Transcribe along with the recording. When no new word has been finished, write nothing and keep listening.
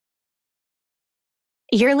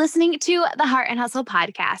You're listening to the Heart and Hustle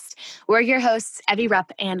podcast. We're your hosts, Evie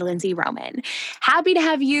Rupp and Lindsay Roman. Happy to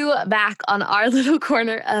have you back on our little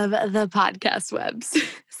corner of the podcast webs.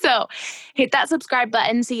 So hit that subscribe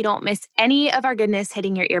button so you don't miss any of our goodness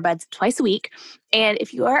hitting your earbuds twice a week. And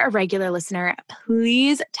if you are a regular listener,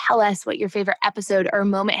 please tell us what your favorite episode or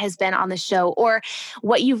moment has been on the show, or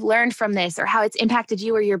what you've learned from this, or how it's impacted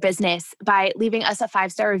you or your business by leaving us a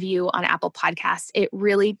 5-star review on Apple Podcasts. It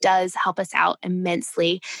really does help us out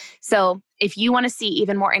immensely. So if you want to see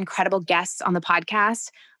even more incredible guests on the podcast,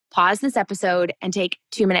 pause this episode and take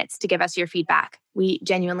 2 minutes to give us your feedback. We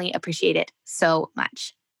genuinely appreciate it so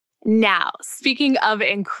much. Now, speaking of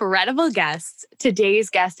incredible guests,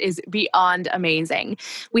 today's guest is beyond amazing.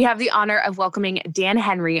 We have the honor of welcoming Dan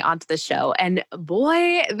Henry onto the show. And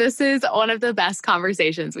boy, this is one of the best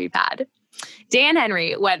conversations we've had. Dan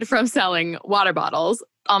Henry went from selling water bottles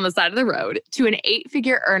on the side of the road to an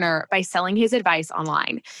 8-figure earner by selling his advice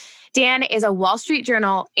online. Dan is a Wall Street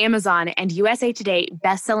Journal, Amazon, and USA Today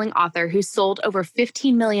best-selling author who sold over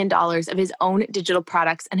 $15 million of his own digital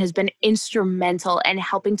products and has been instrumental in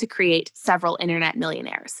helping to create several internet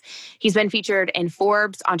millionaires. He's been featured in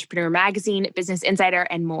Forbes, Entrepreneur Magazine, Business Insider,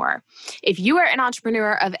 and more. If you are an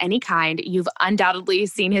entrepreneur of any kind, you've undoubtedly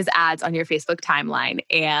seen his ads on your Facebook timeline,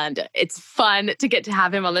 and it's fun to get to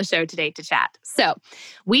have him on the show today to chat. So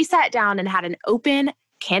we sat down and had an open,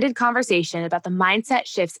 candid conversation about the mindset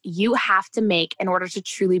shifts you have to make in order to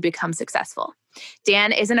truly become successful.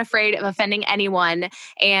 Dan isn't afraid of offending anyone,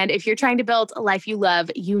 and if you're trying to build a life you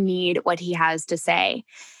love, you need what he has to say.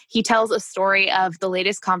 He tells a story of the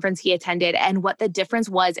latest conference he attended and what the difference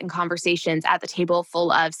was in conversations at the table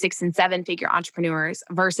full of 6- and 7-figure entrepreneurs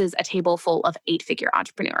versus a table full of 8-figure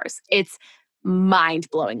entrepreneurs. It's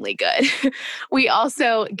mind-blowingly good. We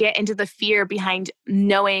also get into the fear behind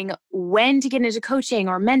knowing when to get into coaching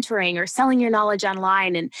or mentoring or selling your knowledge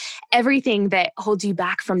online and everything that holds you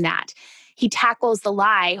back from that. He tackles the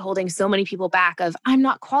lie holding so many people back of, I'm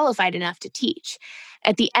not qualified enough to teach.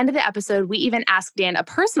 At the end of the episode, we even ask Dan a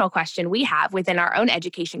personal question we have within our own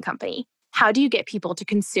education company. How do you get people to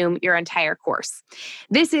consume your entire course?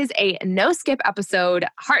 This is a no-skip episode.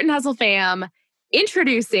 Heart and Hustle fam,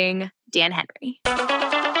 introducing Dan Henry.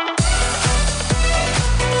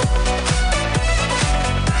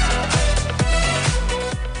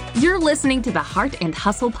 You're listening to the Heart and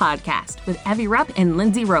Hustle podcast with Evie Rupp and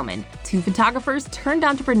Lindsay Roman, 2 photographers turned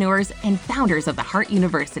entrepreneurs and founders of the Heart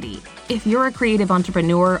University. If you're a creative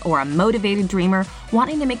entrepreneur or a motivated dreamer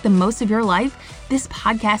wanting to make the most of your life, this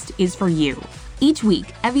podcast is for you. Each week,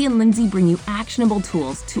 Evie and Lindsay bring you actionable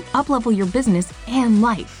tools to uplevel your business and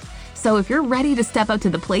life. So if you're ready to step up to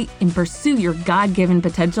the plate and pursue your God-given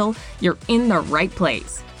potential, you're in the right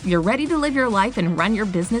place. You're ready to live your life and run your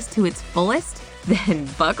business to its fullest? Then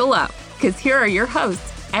buckle up, because here are your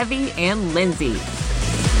hosts, Evie and Lindsay.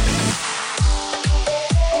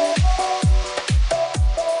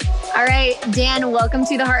 All right, Dan, welcome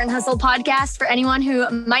to the Heart and Hustle podcast. For anyone who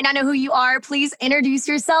might not know who you are, please introduce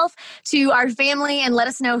yourself to our family and let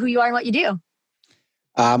us know who you are and what you do.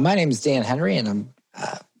 My name is Dan Henry, and I'm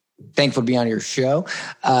thankful to be on your show.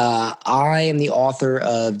 I am the author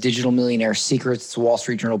of Digital Millionaire Secrets. It's a Wall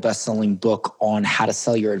Street Journal best-selling book on how to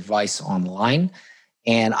sell your advice online.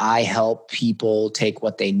 And I help people take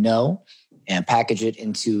what they know and package it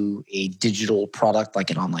into a digital product, like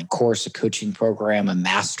an online course, a coaching program, a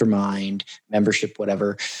mastermind, membership,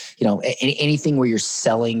 whatever. Anything where you're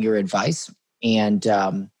selling your advice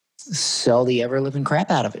and sell the ever-living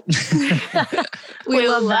crap out of it. We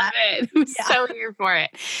love it. I'm so here for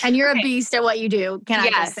it. And you're a beast at what you do, can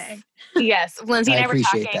I just say? Yes. Lindsay and I were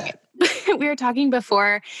talking. That. We were talking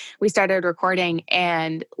before we started recording,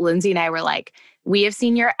 and Lindsay and I were like, we have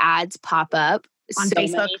seen your ads pop up on so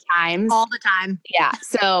Facebook many times. All the time. Yeah.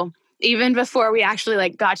 So even before we actually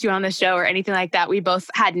got you on the show or anything like that, we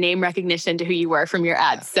both had name recognition to who you were from your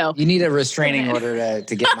ads. So you need a restraining order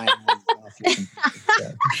to get my ads off your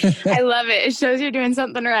computer. I love it. It shows you're doing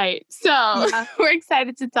something right. So we're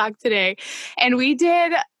excited to talk today. And we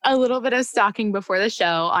did a little bit of stalking before the show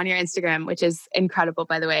on your Instagram, which is incredible,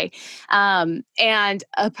 by the way. And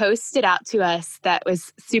a post stood out to us that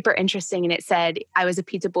was super interesting. And it said, I was a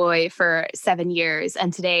pizza boy for 7 years.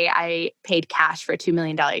 And today I paid cash for a $2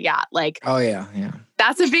 million yacht. Oh, yeah.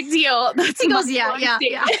 That's a big deal. That's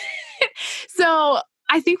yeah. So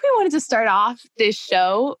I think we wanted to start off this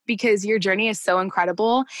show because your journey is so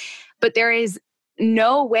incredible, but there is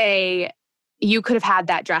no way you could have had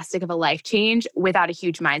that drastic of a life change without a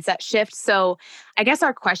huge mindset shift. So I guess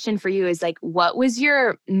our question for you is what was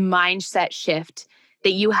your mindset shift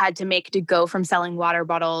that you had to make to go from selling water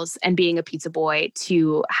bottles and being a pizza boy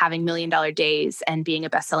to having $1 million days and being a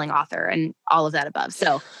best-selling author and all of that above.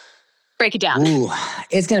 So break it down. Ooh,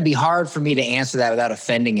 it's going to be hard for me to answer that without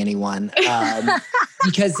offending anyone.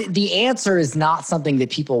 Because the answer is not something that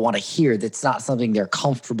people want to hear. That's not something they're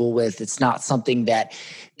comfortable with. It's not something that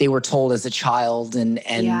they were told as a child and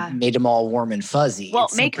made them all warm and fuzzy. Well,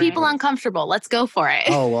 make people uncomfortable. Let's go for it.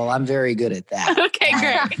 Oh, well, I'm very good at that. Okay,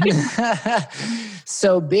 great.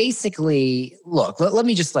 So basically, look, let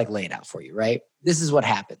me just lay it out for you, right? This is what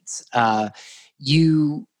happens.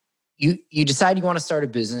 You decide you want to start a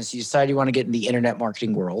business. You decide you want to get in the internet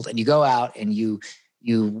marketing world, and you go out and you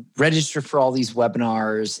register for all these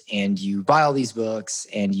webinars, and you buy all these books,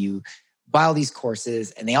 and you buy all these courses,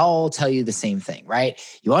 and they all tell you the same thing, right?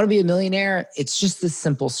 You want to be a millionaire? It's just this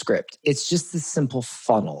simple script. It's just this simple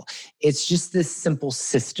funnel. It's just this simple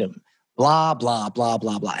system, blah, blah, blah,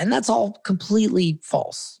 blah, blah. And that's all completely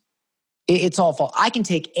false. It's all false.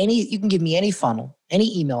 You can give me any funnel,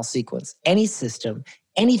 any email sequence, any system,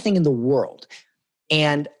 anything in the world,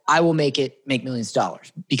 and I will make millions of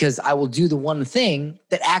dollars, because I will do the one thing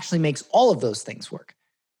that actually makes all of those things work.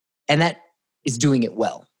 And that is doing it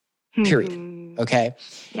well, period. Okay.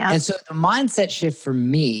 Yeah. And so the mindset shift for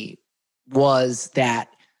me was that,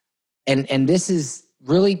 and this is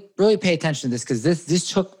really, really pay attention to this, because this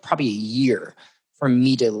took probably a year for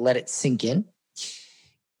me to let it sink in.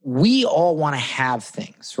 We all want to have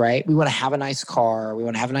things, right? We want to have a nice car. We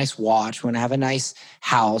want to have a nice watch. We want to have a nice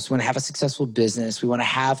house. We want to have a successful business. We want to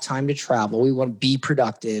have time to travel. We want to be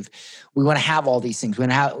productive. We want to have all these things. We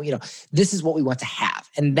want to have, this is what we want to have.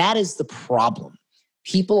 And that is the problem.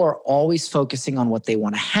 People are always focusing on what they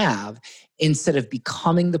want to have instead of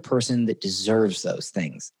becoming the person that deserves those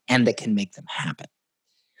things and that can make them happen.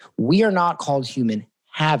 We are not called human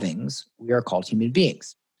havings. We are called human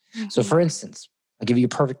beings. Mm-hmm. So for instance, I'll give you a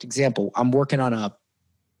perfect example. I'm working on a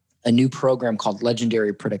new program called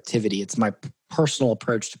Legendary Productivity. It's my personal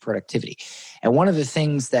approach to productivity. And one of the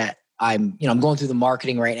things that I'm going through the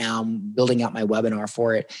marketing right now, I'm building out my webinar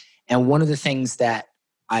for it. And one of the things that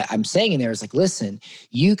I'm saying in there is listen,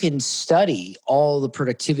 you can study all the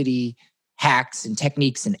productivity hacks and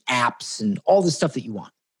techniques and apps and all the stuff that you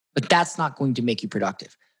want, but that's not going to make you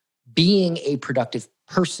productive. Being a productive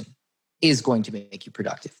person is going to make you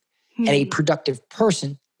productive. And a productive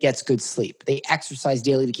person gets good sleep. They exercise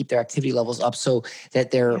daily to keep their activity levels up so that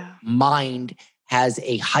their mind has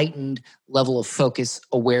a heightened level of focus,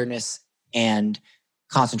 awareness, and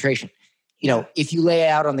concentration. If you lay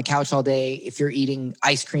out on the couch all day, if you're eating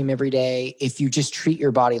ice cream every day, if you just treat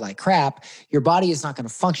your body like crap, your body is not going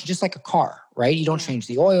to function just like a car, right? You don't change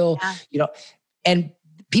the oil, and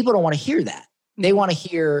people don't want to hear that. They want to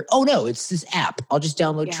hear, oh no, it's this app. I'll just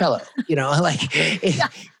download Trello.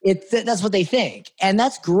 That's what they think. And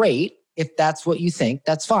that's great. If that's what you think,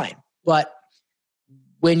 that's fine. But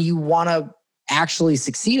when you want to actually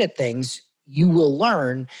succeed at things, you will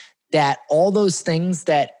learn that all those things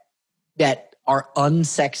that are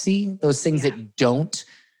unsexy, those things that don't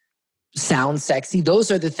sound sexy, those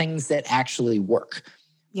are the things that actually work.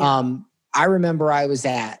 Yeah. I remember I was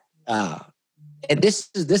at, and this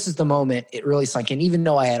is the moment it really sunk in, even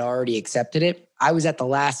though I had already accepted it. I was at the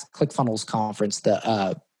last ClickFunnels conference,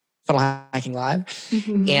 the Funnel Hacking Live,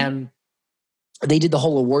 and they did the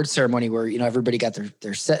whole award ceremony where everybody got their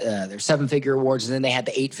 7-figure awards, and then they had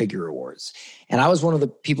the 8-figure awards. And I was one of the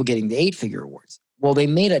people getting the 8-figure awards. Well, they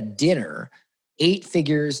made a dinner, 8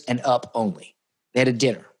 figures and up only. They had a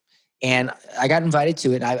dinner, and I got invited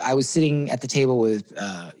to it. I was sitting at the table with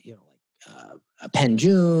Penn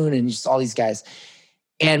June and just all these guys.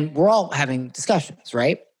 And we're all having discussions,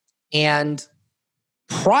 right? And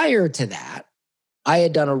prior to that, I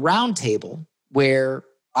had done a round table where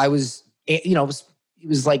I was, it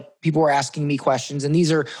was like people were asking me questions, and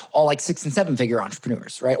these are all 6 and 7-figure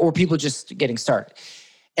entrepreneurs, right? Or people just getting started.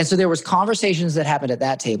 And so there was conversations that happened at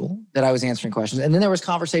that table that I was answering questions. And then there was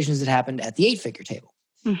conversations that happened at the 8-figure table.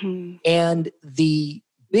 Mm-hmm. And the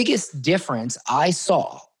biggest difference I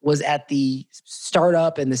saw was at the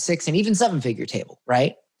startup and the 6 and even 7-figure table,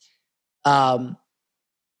 right?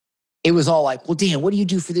 It was all like, well, Dan, what do you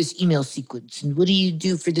do for this email sequence? And what do you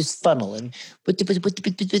do for this funnel? And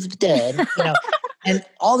and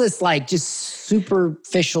all this just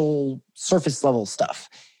superficial surface level stuff.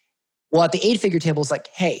 Well, at the 8-figure table, it's like,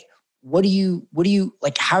 hey, what do you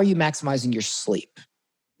how are you maximizing your sleep?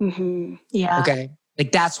 Mm-hmm. Yeah. Okay.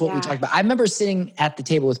 That's what we talked about. I remember sitting at the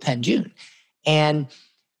table with Penn June, and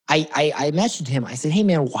I mentioned to him, I said, hey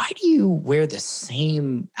man, why do you wear the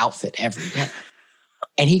same outfit every day?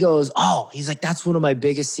 And he goes, he's like, that's one of my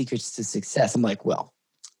biggest secrets to success. I'm like, well,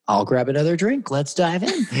 I'll grab another drink. Let's dive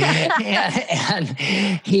in. and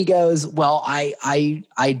he goes, well,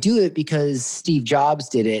 I do it because Steve Jobs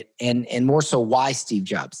did it, and more so why Steve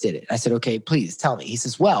Jobs did it. I said, okay, please tell me. He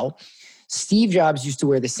says, well, Steve Jobs used to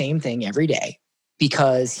wear the same thing every day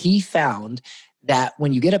because he found that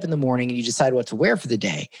when you get up in the morning and you decide what to wear for the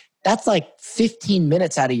day, that's like 15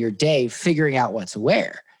 minutes out of your day figuring out what to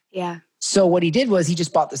wear. Yeah. So what he did was he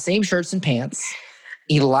just bought the same shirts and pants.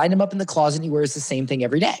 He lined them up in the closet and he wears the same thing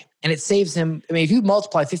every day. And it saves him. I mean, if you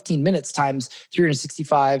multiply 15 minutes times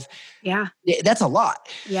 365, that's a lot.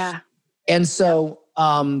 Yeah. And so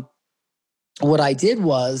what I did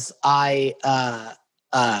was what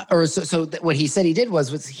he said he did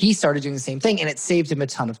was he started doing the same thing, and it saved him a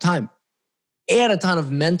ton of time and a ton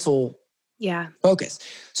of mental focus.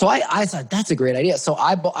 So I thought that's a great idea. So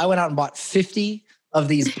I went out and bought 50 of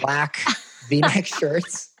these black V-neck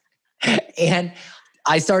shirts, and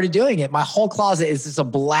I started doing it. My whole closet is just a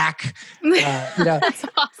black, That's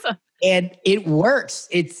awesome. And it works.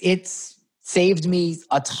 It's saved me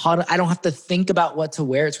a ton. I don't have to think about what to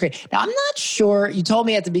wear. It's great. Now, I'm not sure. You told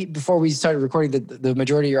me before we started recording that the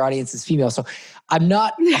majority of your audience is female. So I'm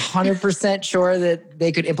not 100% sure that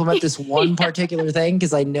they could implement this one particular thing,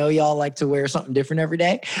 because I know y'all like to wear something different every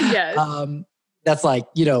day. Yes. That's like,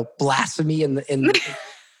 blasphemy in the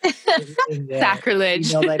sacrilege.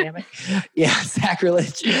 Female dynamic. Yeah,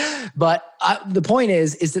 sacrilege. But the point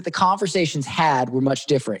is that the conversations had were much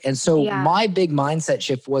different. And so my big mindset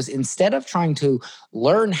shift was, instead of trying to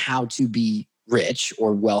learn how to be rich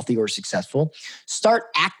or wealthy or successful, start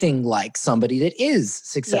acting like somebody that is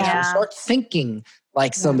successful. Yeah. Start thinking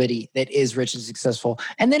like somebody that is rich and successful.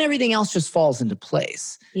 And then everything else just falls into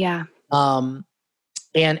place. Yeah. And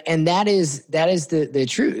that is the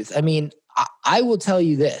truth. I mean, I will tell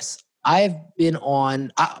you this. I've been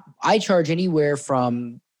on, I charge anywhere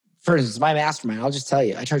from, for instance, my mastermind, I'll just tell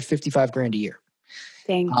you, I charge $55,000 a year.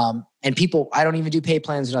 Dang. And people, I don't even do pay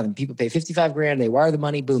plans or nothing. People pay $55,000, they wire the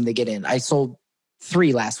money, boom, they get in. I sold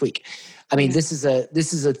 3 last week. I mean, this is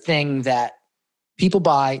a thing that people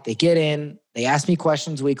buy, they get in, they ask me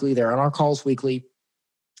questions weekly, they're on our calls weekly.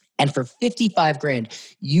 And for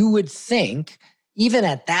 $55,000, you would think, even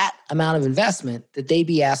at that amount of investment, that they'd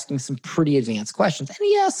be asking some pretty advanced questions. And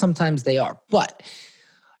yeah, sometimes they are. But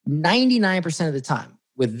 99% of the time,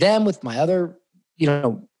 with my other,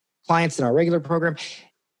 clients in our regular program,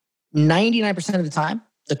 99% of the time,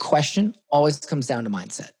 the question always comes down to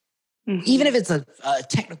mindset. Mm-hmm. Even if it's a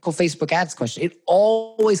technical Facebook ads question, it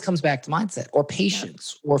always comes back to mindset or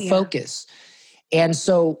patience or focus. And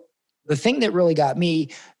so the thing that really got me,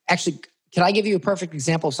 actually, can I give you a perfect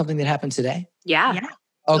example of something that happened today? Yeah.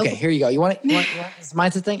 Okay, here you go. You want this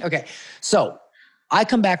mindset thing? Okay. So I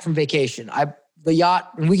come back from vacation. The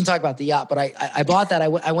yacht, and we can talk about the yacht, but I bought that.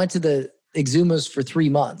 I went to the Exumas for 3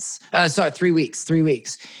 months. 3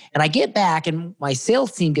 weeks. And I get back and my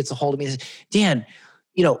sales team gets a hold of me and says, Dan,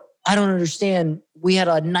 I don't understand. We had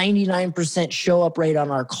a 99% show up rate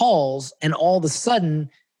on our calls, and all of a sudden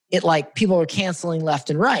people are canceling left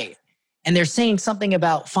and right. And they're saying something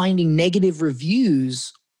about finding negative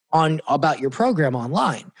reviews about your program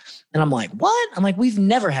online. And I'm like, what? I'm like, we've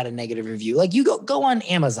never had a negative review. Like, you go on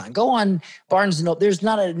Amazon, go on Barnes & Noble. There's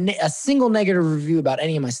not a single negative review about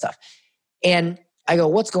any of my stuff. And I go,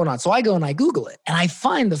 what's going on? So I go and I Google it. And I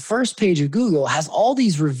find the first page of Google has all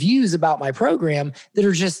these reviews about my program that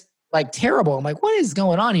are just like terrible. I'm like, what is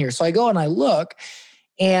going on here? So I go and I look,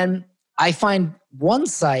 and I find one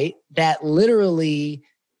site that literally,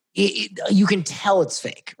 you can tell it's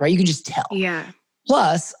fake, right? You can just tell. Yeah.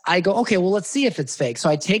 Plus, I go, okay, well, let's see if it's fake. So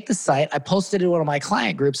I take the site, I post it in one of my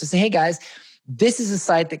client groups. I say, hey guys, this is a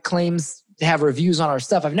site that claims to have reviews on our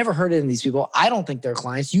stuff. I've never heard of these people. I don't think they're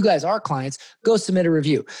clients. You guys are clients. Go submit a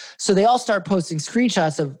review. So they all start posting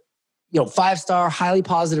screenshots of, 5-star, highly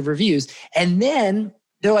positive reviews. And then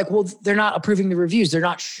they're like, well, they're not approving the reviews. They're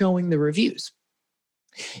not showing the reviews.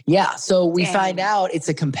 Yeah. So we find out it's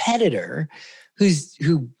a competitor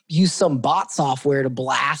who used some bot software to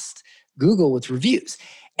blast Google with reviews.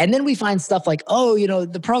 And then we find stuff like,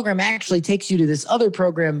 the program actually takes you to this other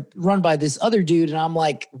program run by this other dude. And I'm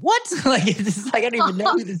like, what? I don't even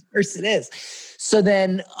know who this person is. So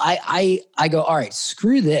then I go, all right,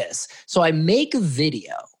 screw this. So I make a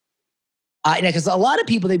video. Because a lot of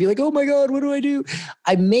people, they'd be like, oh my God, what do I do?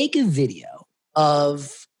 I make a video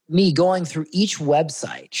of me going through each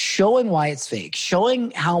website, showing why it's fake,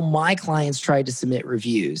 showing how my clients tried to submit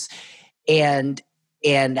reviews, and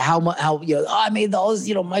how I made all this,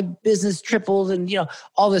 my business tripled, and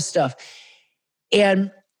all this stuff.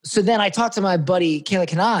 And so then I talked to my buddy Kayla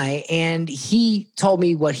Kanai, and he told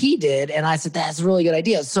me what he did, and I said, that's a really good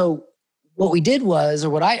idea. So what we did was, or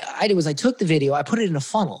what I did was I took the video, I put it in a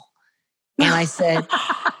funnel. And I said,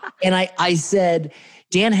 I said,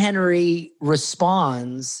 Dan Henry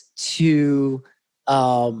responds to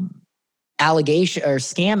allegation or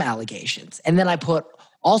scam allegations. And then I put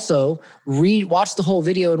also watch the whole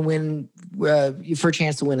video and win for a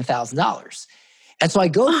chance to win $1,000. And so I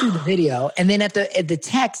go through the video, and then at the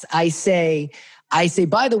text, I say,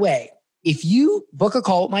 by the way, if you book a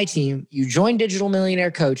call with my team, you join Digital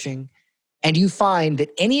Millionaire Coaching, and you find that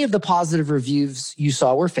any of the positive reviews you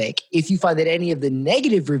saw were fake, if you find that any of the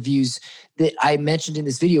negative reviews that I mentioned in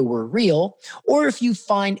this video were real, or if you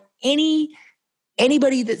find anybody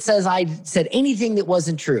that says I said anything that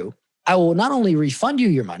wasn't true, I will not only refund you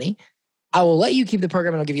your money, I will let you keep the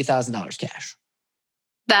program and I'll give you $1,000 cash.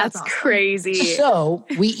 That's awesome. crazy. So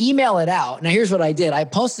we email it out. Now, here's what I did. I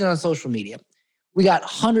posted it on social media. We got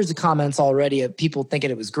hundreds of comments already of people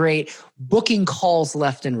thinking it was great, booking calls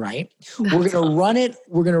left and right. We're going to run it.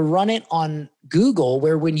 We're going to run it on Google,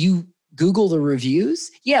 where when you Google the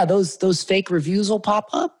reviews, those fake reviews will pop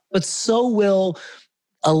up, but so will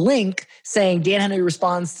a link saying Dan Henry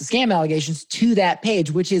responds to scam allegations to that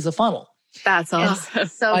page, which is a funnel. That's awesome.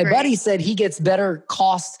 So My great. buddy said he gets better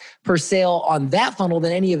cost per sale on that funnel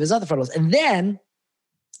than any of his other funnels. And then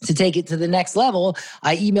to take it to the next level,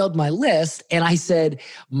 I emailed my list and I said,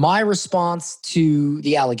 my response to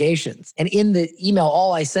the allegations. And in the email,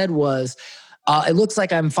 all I said was, it looks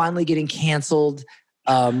like I'm finally getting canceled.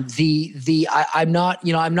 I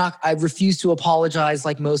refuse to apologize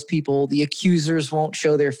like most people. The accusers won't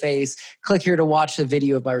show their face. Click here to watch the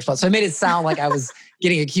video of my response. So I made it sound like I was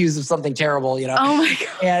getting accused of something terrible, Oh my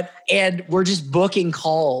God. And we're just booking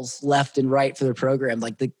calls left and right for the program.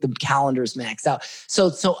 Like the calendar's maxed out.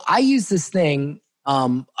 So I use this thing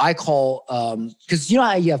I call, because you know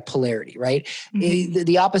how you have polarity, right? Mm-hmm.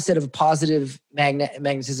 The opposite of positive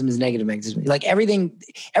magnetism is negative magnetism. Like everything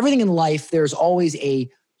in life, there's always a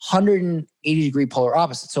 180 degree polar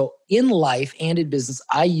opposite. So in life and in business,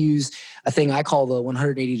 I use a thing I call the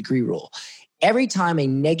 180 degree rule. Every time a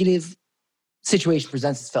negative situation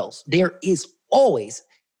presents itself, there is always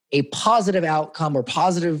a positive outcome or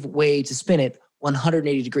positive way to spin it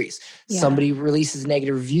 180 degrees. Yeah. Somebody releases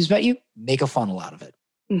negative reviews about you, make a funnel out of it.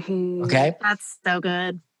 Mm-hmm. Okay? That's so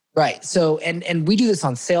good. Right. So, and we do this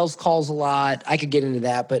on sales calls a lot. I could get into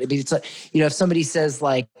that, but it's like, if somebody says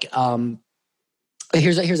like,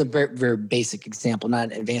 here's a very, very basic example,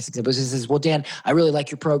 not an advanced example. It says, well, Dan, I really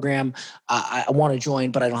like your program. I want to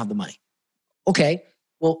join, but I don't have the money. Okay.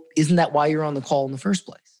 Well, isn't that why you're on the call in the first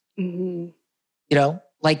place? Mm-hmm.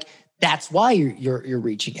 Like that's why you're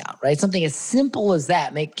reaching out, right? Something as simple as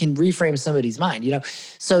that can reframe somebody's mind,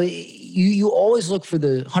 So you always look for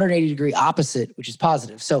the 180 degree opposite, which is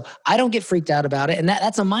positive. So I don't get freaked out about it, and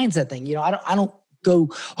that's a mindset thing. I don't go,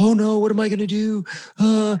 oh no, what am I going to do?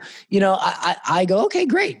 I go, okay,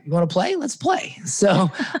 great. You want to play? Let's play.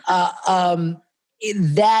 So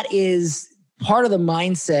that is part of the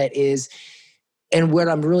mindset is, and what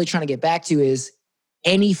I'm really trying to get back to is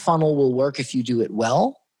any funnel will work if you do it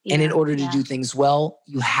well. Yeah, and in order to do things well,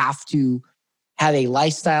 you have to have a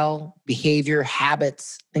lifestyle, behavior,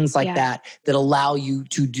 habits, things like that allow you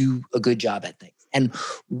to do a good job at things. And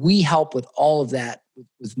we help with all of that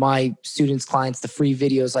with my students, clients, the free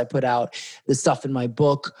videos I put out, the stuff in my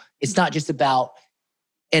book. It's not just about,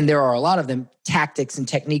 and there are a lot of them, tactics and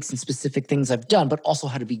techniques and specific things I've done, but also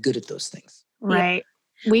how to be good at those things. Right.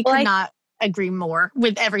 Yeah. We could not agree more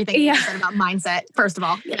with everything you said about mindset. First of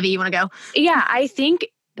all, Evie, you want to go? Yeah, I think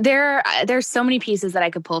there's so many pieces that I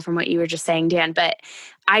could pull from what you were just saying, Dan, but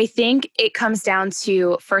I think it comes down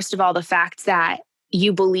to, first of all, the fact that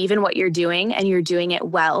you believe in what you're doing and you're doing it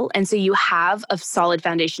well. And so you have a solid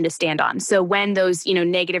foundation to stand on. So when those,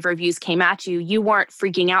 negative reviews came at you, you weren't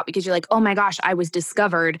freaking out because you're like, oh my gosh, I was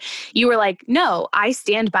discovered. You were like, no, I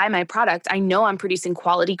stand by my product. I know I'm producing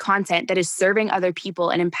quality content that is serving other people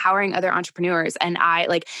and empowering other entrepreneurs. And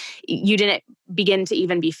you didn't begin to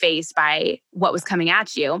even be fazed by what was coming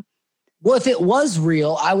at you. Well, if it was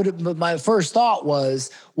real, my first thought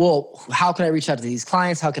was, well, how can I reach out to these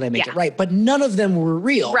clients? How can I make it right? But none of them were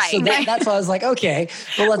real. Right. So that's why I was like, okay,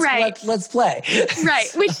 well, let's play. Right.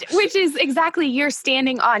 Which is exactly, you're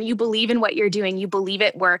standing on, you believe in what you're doing. You believe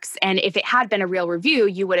it works. And if it had been a real review,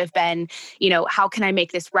 you would have been, how can I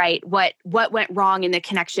make this right? What went wrong in the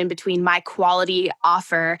connection between my quality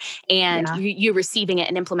offer and you receiving it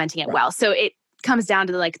and implementing it well? So it comes down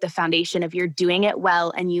to the foundation of you're doing it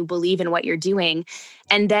well and you believe in what you're doing.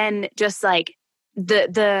 And then just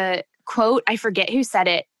the quote, I forget who said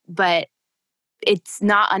it, but it's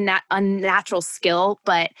not a unnatural skill,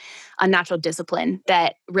 but a natural discipline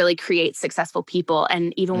that really creates successful people.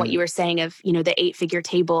 And even what you were saying of, the 8-figure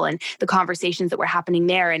table and the conversations that were happening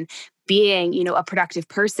there and being, a productive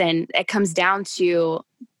person, it comes down to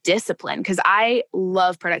discipline, because I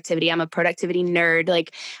love productivity. I'm a productivity nerd.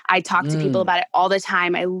 Like, I talk to people about it all the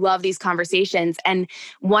time. I love these conversations. And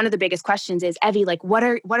one of the biggest questions is, Evie, like, what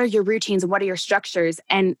are your routines and what are your structures?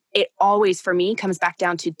 And it always, for me, comes back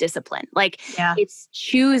down to discipline. Like, it's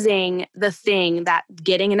choosing the thing that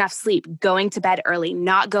getting enough sleep, going to bed early,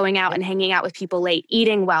 not going out and hanging out with people late,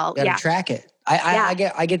 eating well. You gotta track it. I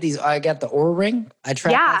get these. I got the Oura Ring. I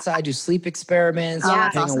track that. So I do sleep experiments,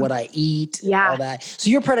 depending on what I eat, all that. So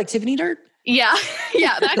you're a productivity nerd? Yeah,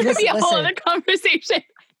 that could be a whole other conversation.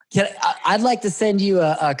 I'd like to send you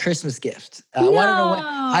a Christmas gift.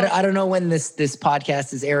 I don't know when this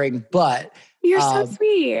podcast is airing, but you're so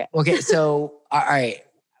sweet. Okay, so all right.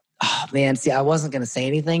 Oh man, see, I wasn't going to say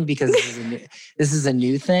anything because this is a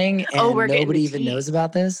new thing, and nobody even knows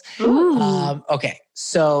about this. Okay,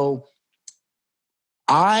 so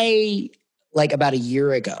I, like, about a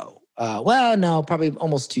year ago, probably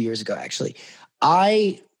almost 2 years ago, actually,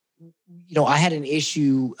 I had an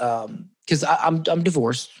issue because I'm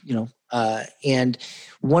divorced, and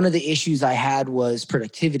one of the issues I had was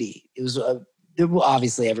productivity. It was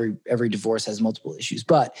obviously every divorce has multiple issues,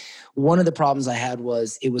 but one of the problems I had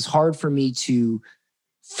was it was hard for me to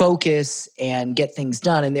focus and get things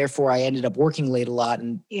done, and therefore I ended up working late a lot,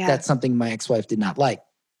 and that's something my ex-wife did not like.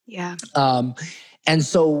 Yeah. And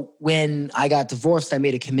so when I got divorced, I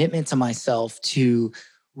made a commitment to myself to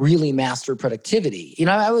really master productivity.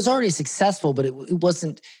 I was already successful, but it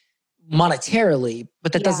wasn't monetarily,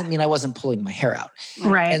 but that doesn't mean I wasn't pulling my hair out.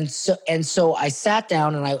 Right. And so I sat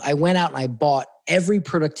down and I went out and I bought every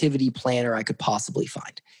productivity planner I could possibly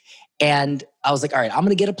find. And I was like, all right, I'm going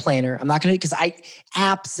to get a planner. I'm not going to, because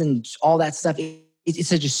apps and all that stuff,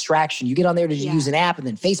 it's a distraction. You get on there to use an app, and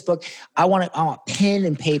then Facebook. I want pen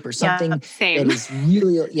and paper, something that is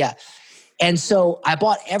really, And so I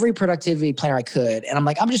bought every productivity planner I could, and I'm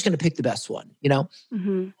like, I'm just going to pick the best one.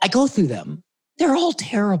 I go through them. They're all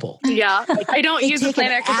terrible. Yeah. I don't use a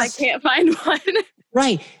planner because I can't find one.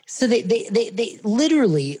 Right. So they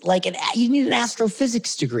literally, like, you need an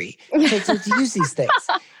astrophysics degree to use these things.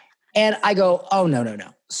 And I go, oh, no.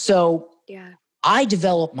 So I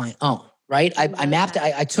developed my own. Right. I mapped it.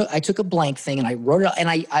 I took a blank thing and I wrote it out, and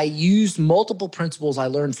I used multiple principles I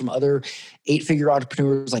learned from other 8-figure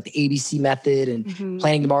entrepreneurs, like the ABC method and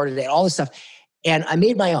planning tomorrow today, all this stuff. And I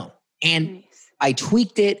made my own, and I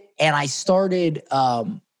tweaked it, and I started,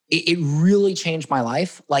 it really changed my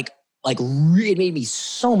life. Like it made me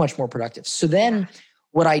so much more productive. So then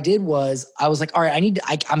what I did was I was like, all right,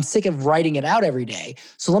 I'm sick of writing it out every day.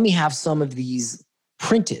 So let me have some of these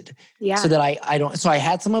printed so that I don't, so I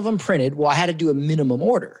had some of them printed. Well, I had to do a minimum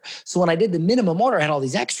order. So when I did the minimum order, I had all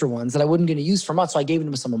these extra ones that I wasn't going to use for months. So I gave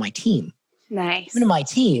them to some of my team. Nice. Even to my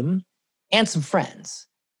team and some friends.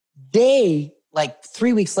 They, like,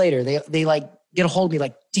 3 weeks later, they like get a hold of me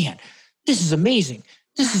like, Dan, this is amazing.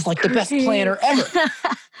 This is like the best planner ever.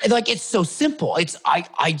 And, like, it's so simple. It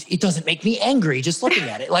doesn't make me angry just looking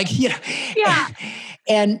at it. Like,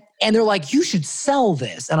 And they're like, you should sell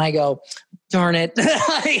this. And I go, darn it.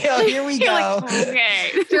 Here we go. Like,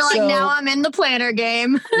 okay. You're like, now I'm in the planner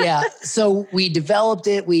game. So we developed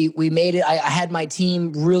it. We made it. I had my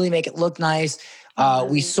team really make it look nice.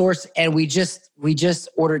 We sourced, and we just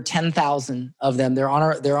ordered 10,000 of them. They're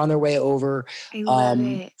on their way over. I love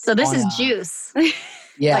it. So this is juice.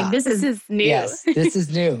 Yeah. Like, this is new. Yes, this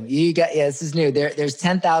is new. This is new. There's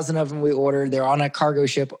 10,000 of them we ordered. They're on a cargo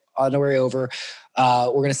ship on their way over.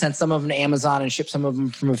 We're going to send some of them to Amazon and ship some of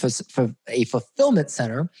them from a fulfillment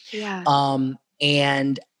center. Yeah.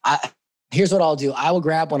 And here's what I'll do. I will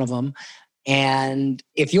grab one of them, and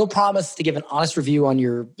if you'll promise to give an honest review on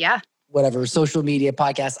your whatever social media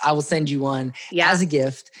podcast, I will send you one as a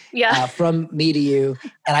gift from me to you.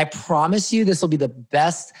 And I promise you, this will be the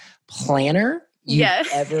best planner you've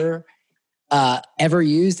ever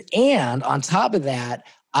used. And on top of that,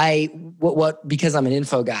 because I'm an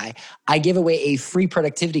info guy, I give away a free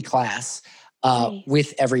productivity class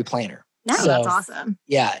with every planner. Nice. So, that's awesome.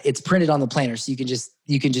 Yeah, it's printed on the planner, so you can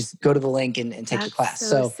just go to the link and take the class.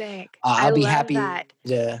 So sick. I'll be happy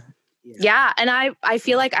to. Yeah, and I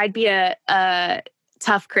feel like I'd be a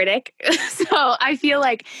tough critic. So I feel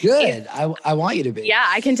like good. I want you to be. Yeah,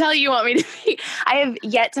 I can tell you want me to be. I have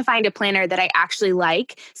yet to find a planner that I actually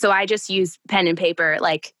like. So I just use pen and paper,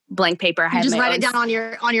 like blank paper. You just write it down on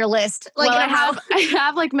your list. Like, well, I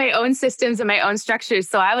have like my own systems and my own structures.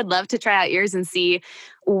 So I would love to try out yours and see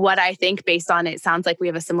what I think based on it. Sounds like we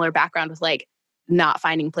have a similar background with, like, not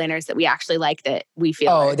finding planners that we actually like that we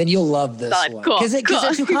feel. Oh, then you'll love this one. Cool. Because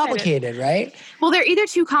they're too complicated, right? Well, they're either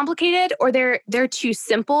too complicated or they're too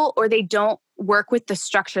simple, or they don't work with the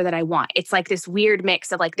structure that I want. It's like this weird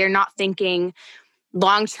mix of like, they're not thinking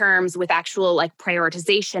long terms with actual like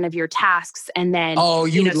prioritization of your tasks, and then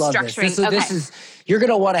you would love structuring. This. This is you're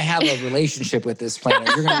gonna want to have a relationship with this planner.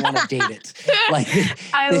 You're gonna want to date it. Like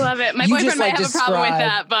I love it. My boyfriend might have a problem with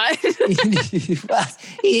that, but well,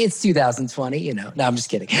 it's 2020. No, I'm just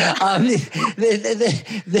kidding.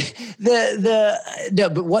 No,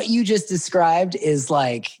 but what you just described is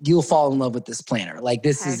like you'll fall in love with this planner. Like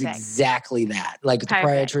this is exactly that. Like the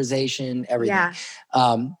prioritization, everything. Yeah.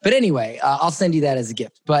 But anyway, I'll send you that as a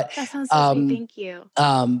gift. But that sounds so sweet. Thank you.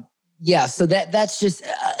 Yeah, so that's just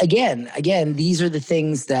again, these are the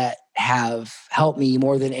things that have helped me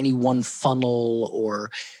more than any one funnel or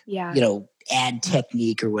ad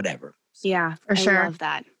technique or whatever. Yeah, for sure. I love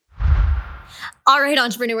that. All right,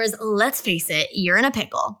 entrepreneurs, let's face it, you're in a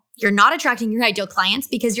pickle. You're not attracting your ideal clients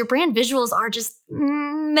because your brand visuals are just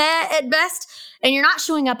meh at best, and you're not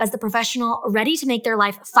showing up as the professional ready to make their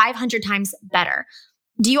life 500 times better.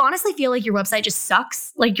 Do you honestly feel like your website just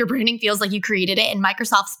sucks? Like your branding feels like you created it in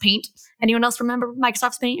Microsoft's Paint? Anyone else remember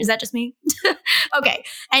Microsoft's Paint? Is that just me? Okay.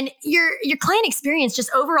 And your client experience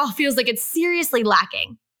just overall feels like it's seriously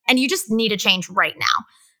lacking, and you just need a change right now.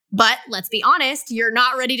 But let's be honest, you're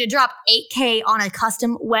not ready to drop $8,000 on a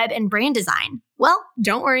custom web and brand design. Well,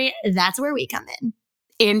 don't worry, that's where we come in.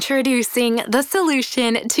 Introducing the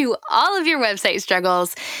solution to all of your website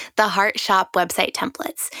struggles, the Heart Shop website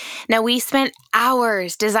templates. Now, we spent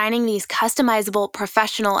hours designing these customizable,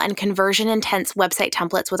 professional, and conversion-intense website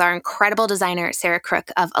templates with our incredible designer, Sarah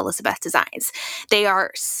Crook of Elizabeth Designs. They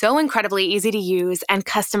are so incredibly easy to use and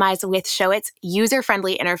customize with Showit's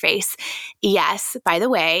user-friendly interface. Yes, by the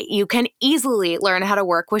way, you can easily learn how to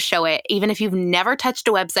work with Showit, even if you've never touched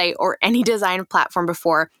a website or any design platform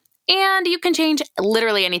before. And you can change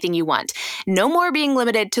literally anything you want. No more being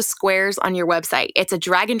limited to squares on your website. It's a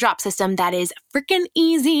drag and drop system that is freaking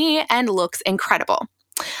easy and looks incredible.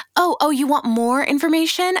 Oh, you want more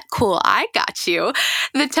information? Cool, I got you.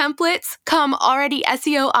 The templates come already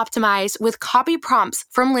SEO optimized with copy prompts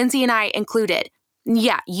from Lindsay and I included.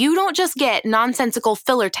 Yeah, you don't just get nonsensical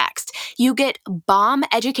filler text. You get bomb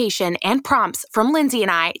education and prompts from Lindsay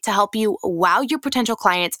and I to help you wow your potential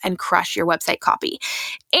clients and crush your website copy.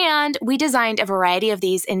 And we designed a variety of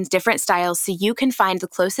these in different styles so you can find the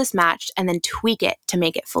closest match and then tweak it to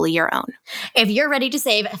make it fully your own. If you're ready to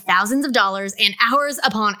save thousands of dollars and hours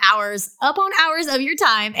upon hours of your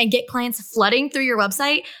time and get clients flooding through your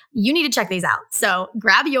website, you need to check these out. So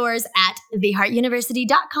grab yours at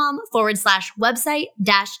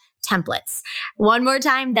theheartuniversity.com/website-templates. One more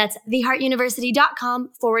time, that's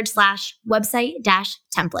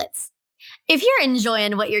theheartuniversity.com/website-templates. If you're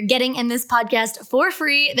enjoying what you're getting in this podcast for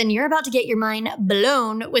free, then you're about to get your mind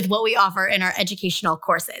blown with what we offer in our educational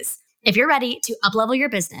courses. If you're ready to uplevel your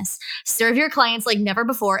business, serve your clients like never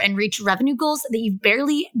before, and reach revenue goals that you've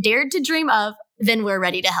barely dared to dream of, then we're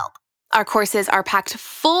ready to help. Our courses are packed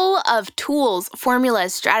full of tools,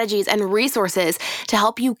 formulas, strategies, and resources to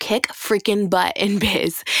help you kick freaking butt in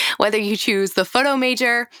biz. Whether you choose the Photo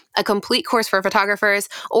Major, a complete course for photographers,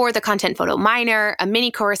 or the Content Photo Minor, a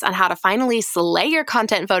mini course on how to finally slay your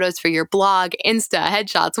content photos for your blog, Insta,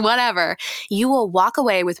 headshots, whatever, you will walk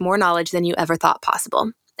away with more knowledge than you ever thought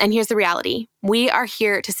possible. And here's the reality. We are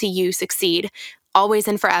here to see you succeed, always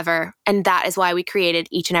and forever. And that is why we created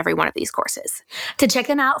each and every one of these courses. To check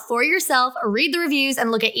them out for yourself, read the reviews,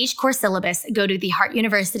 and look at each course syllabus, go to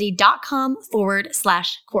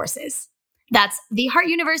theheartuniversity.com/courses. That's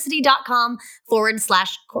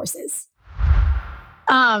theheartuniversity.com/courses.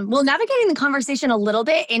 Well, navigating the conversation a little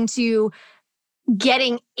bit into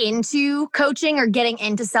getting into coaching or getting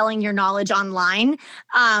into selling your knowledge online,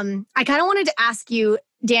 I kind of wanted to ask you,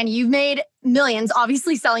 Dan, you've made millions,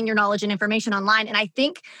 obviously, selling your knowledge and information online. And I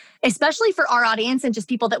think, especially for our audience and just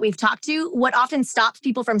people that we've talked to, what often stops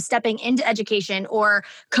people from stepping into education or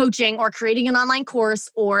coaching or creating an online course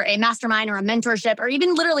or a mastermind or a mentorship or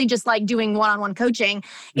even literally just like doing one-on-one coaching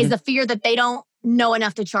is the fear that they don't know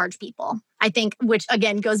enough to charge people. I think, which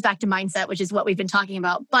again goes back to mindset, which is what we've been talking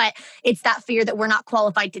about. But it's that fear that we're not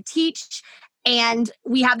qualified to teach. And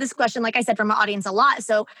we have this question, like I said, from our audience a lot.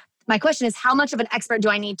 So my question is, how much of an expert do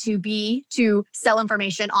I need to be to sell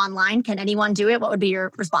information online? Can anyone do it? What would be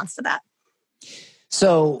your response to that?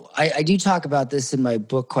 So I do talk about this in my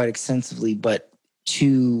book quite extensively, but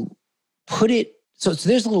to put it, so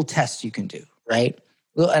there's a little test you can do, right?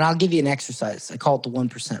 And I'll give you an exercise. I call it the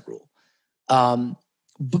 1% rule.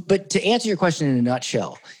 But to answer your question in a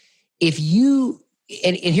nutshell, if you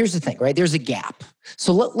and here's the thing, right? There's a gap.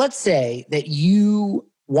 So let's say that you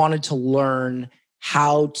wanted to learn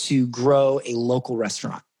how to grow a local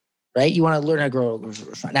restaurant, right? You want to learn how to grow a local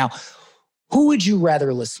restaurant. Now, who would you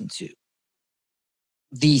rather listen to?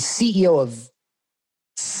 The CEO of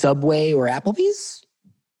Subway or Applebee's,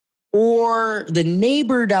 or the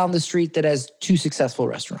neighbor down the street that has 2 successful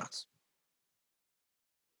restaurants?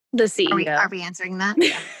 The CEO. Are we answering that?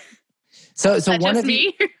 So That's one just of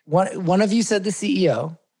me. you, one of you said the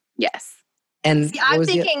CEO, Yes. and See, what was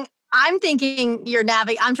the- I'm thinking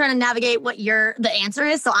I'm trying to navigate what the answer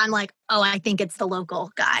is. So I'm like, oh, I think it's the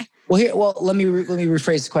local guy. Well, let me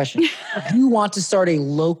rephrase the question. You want to start a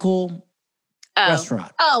local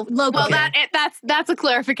restaurant? Oh, local. Well, Okay. that's a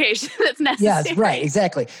clarification that's necessary. Yes, right,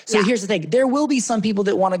 exactly. So here's the thing. There will be some people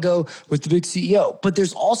that want to go with the big CEO, but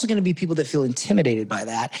there's also going to be people that feel intimidated by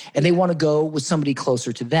that and they want to go with somebody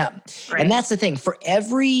closer to them. Right. And that's the thing. For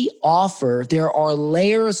every offer, there are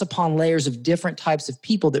layers upon layers of different types of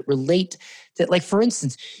people that relate to, like, for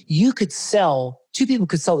instance, two people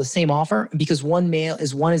could sell the same offer, and because one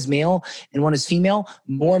is male and one is female,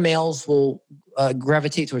 more males will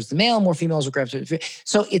gravitate towards the male, more females will gravitate towards the female.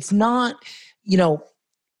 So it's not,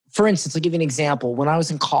 for instance, I'll give you an example. When I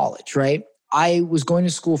was in college, right? I was going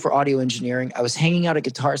to school for audio engineering. I was hanging out at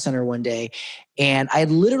Guitar Center one day, and I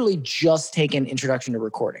had literally just taken Introduction to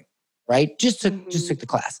Recording, right? Just took the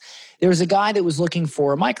class. There was a guy that was looking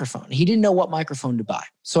for a microphone. He didn't know what microphone to buy.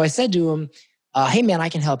 So I said to him, hey man, I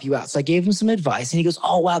can help you out. So I gave him some advice and he goes,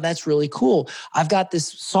 oh wow, that's really cool. I've got this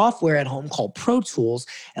software at home called Pro Tools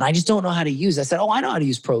and I just don't know how to use it. I said, oh, I know how to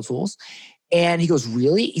use Pro Tools. And he goes,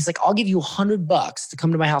 really? He's like, I'll give you $100 to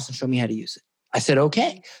come to my house and show me how to use it. I said,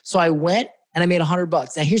 okay. So I went and I made $100.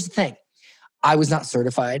 Now here's the thing. I was not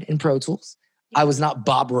certified in Pro Tools. I was not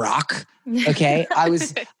Bob Rock. Okay.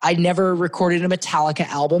 I never recorded a Metallica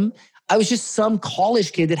album. I was just some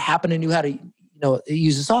college kid that happened to knew how to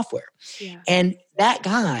use the software. Yeah. And that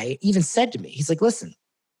guy even said to me, he's like, listen,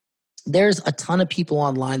 there's a ton of people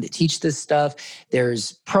online that teach this stuff.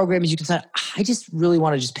 There's programs you can sign. I just really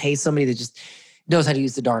want to just pay somebody that just knows how to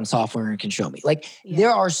use the darn software and can show me. There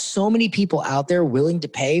are so many people out there willing to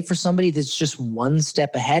pay for somebody that's just one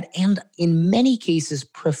step ahead. And in many cases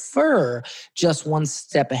prefer just one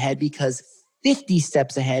step ahead because 50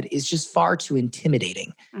 steps ahead is just far too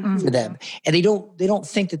intimidating for them. And they don't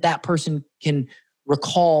think that person can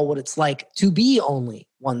recall what it's like to be only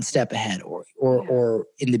one step ahead or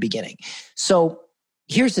in the beginning. So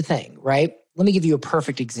here's the thing, right? Let me give you a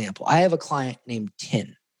perfect example. I have a client named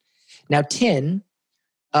Tin. Now, Tin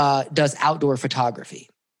does outdoor photography,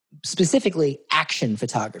 specifically action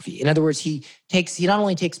photography. In other words, he not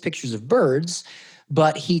only takes pictures of birds,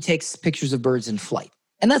 but he takes pictures of birds in flight.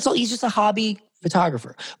 And that's all. He's just a hobby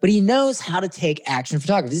photographer, but he knows how to take action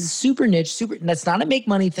photography. This is super niche, that's not a make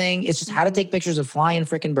money thing. It's just how to take pictures of flying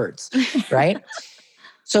freaking birds, right?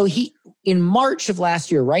 So in March of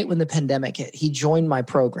last year, right when the pandemic hit, he joined my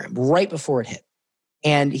program right before it hit.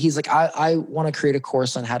 And he's like, I want to create a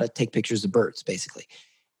course on how to take pictures of birds, basically.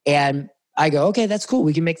 And I go, okay, that's cool.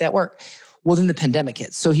 We can make that work. Well, then the pandemic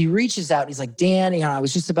hits. So he reaches out and he's like, Dan, I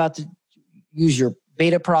was just about to use your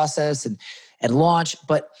beta process and launch,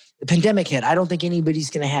 but the pandemic hit. I don't think anybody's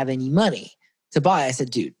going to have any money to buy. I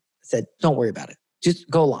said, dude, don't worry about it. Just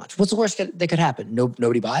go launch. What's the worst that could happen?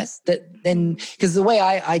 Nobody buys that. Then, because the way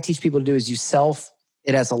I teach people to do is you sell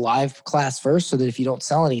it as a live class first, so that if you don't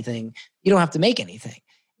sell anything, you don't have to make anything,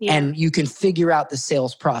 and you can figure out the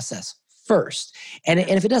sales process first. And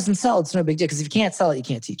if it doesn't sell, it's no big deal, because if you can't sell it, you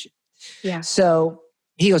can't teach it. Yeah. So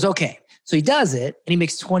he goes, okay. So he does it, and he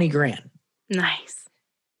makes 20 grand. Nice.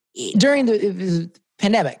 During the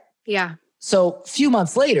pandemic. Yeah. So a few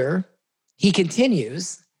months later, he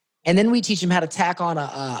continues, and then we teach him how to tack on a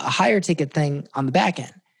higher ticket thing on the back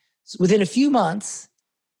end. So within a few months,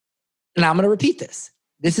 and I'm going to repeat this.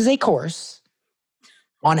 This is a course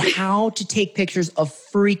on how to take pictures of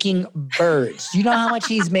freaking birds. Do you know how much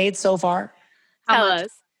he's made so far? Tell us.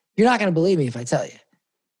 You're not going to believe me if I tell you.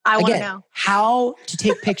 I want to know. How to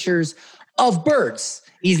take pictures of birds.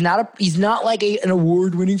 He's not like an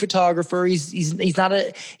award-winning photographer. He's not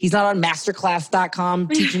on masterclass.com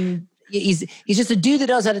teaching. He's just a dude that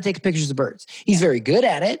knows how to take pictures of birds. He's very good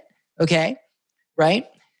at it. Okay. Right?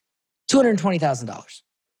 $220,000.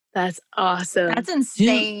 That's awesome. That's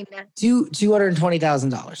insane.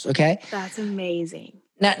 $220,000. Okay. That's amazing.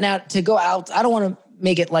 Now to go out, I don't want to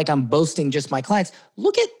make it like I'm boasting just my clients.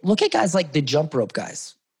 Look at guys like the jump rope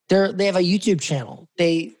guys. They have a YouTube channel.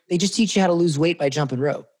 They just teach you how to lose weight by jumping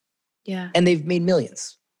rope. Yeah. And they've made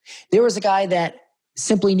millions. There was a guy that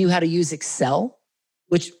simply knew how to use Excel,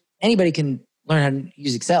 which anybody can learn how to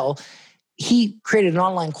use Excel. he created an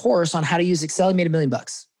online course on how to use Excel. He made $1 million.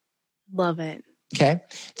 Love it. Okay.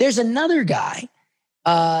 There's another guy,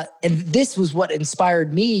 and this was what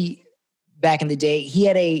inspired me back in the day. He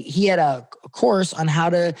had a course on how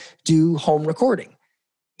to do home recording.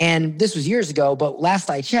 And this was years ago, but last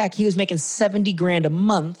I checked, he was making $70,000 a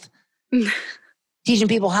month teaching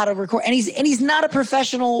people how to record. And he's not a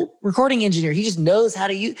professional recording engineer. He just knows how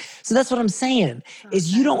to use. So that's what I'm saying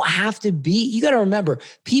is you don't have to be, you got to remember,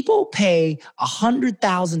 people pay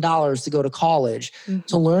 $100,000 to go to college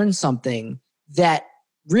to learn something that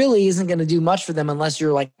really isn't going to do much for them unless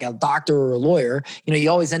you're like a doctor or a lawyer. You know, you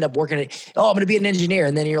always end up working at, I'm going to be an engineer.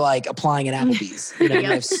 And then you're like applying at Applebee's, you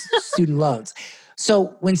have student loans.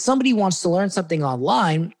 So when somebody wants to learn something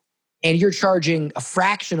online and you're charging a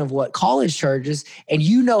fraction of what college charges and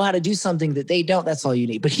you know how to do something that they don't, that's all you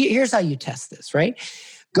need. But here's how you test this, right?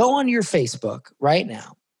 Go on your Facebook right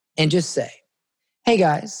now and just say, hey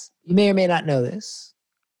guys, you may or may not know this,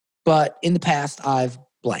 but in the past I've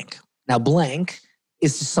blank. Now blank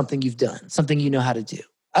is just something you've done, something you know how to do.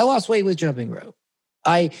 I lost weight with jumping rope.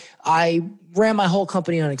 I ran my whole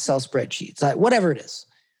company on Excel spreadsheets, whatever it is.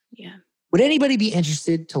 Yeah. Would anybody be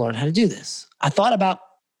interested to learn how to do this? I thought about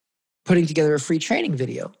putting together a free training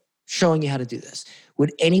video showing you how to do this.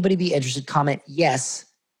 Would anybody be interested? Comment yes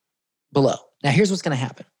below. Now, here's what's going to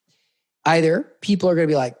happen. Either people are going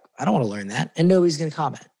to be like, I don't want to learn that, and nobody's going to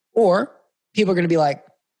comment. Or people are going to be like,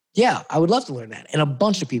 yeah, I would love to learn that. And a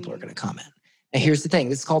bunch of people are going to comment. Now, here's the thing.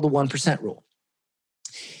 This is called the 1% rule.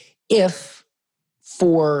 If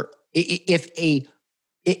there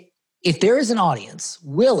is an audience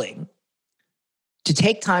willing to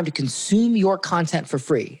take time to consume your content for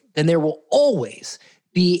free, then there will always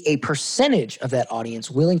be a percentage of that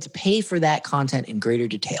audience willing to pay for that content in greater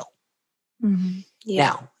detail. Mm-hmm. Yeah.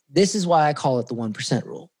 Now, this is why I call it the 1%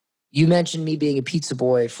 rule. You mentioned me being a pizza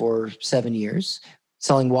boy for 7 years,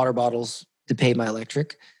 selling water bottles to pay my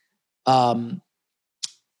electric. And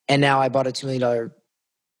now I bought a $2 million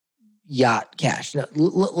yacht cash. Now,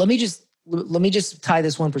 let me just tie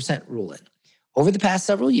this 1% rule in. Over the past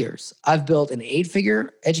several years, I've built an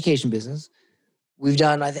 8-figure education business. We've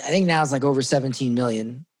done, I think now it's like over 17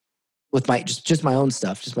 million with my just my own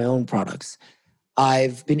stuff, just my own products.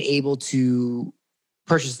 I've been able to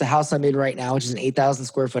purchase the house I'm in right now, which is an 8,000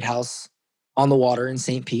 square foot house on the water in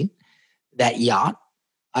St. Pete. That yacht.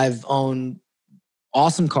 I've owned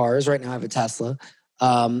awesome cars. Right now I have a Tesla.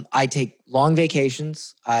 I take long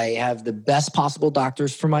vacations. I have the best possible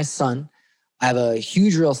doctors for my son. I have a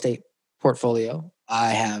huge real estate portfolio.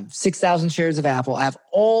 I have 6,000 shares of Apple. I have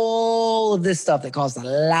all of this stuff that costs a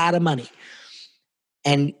lot of money.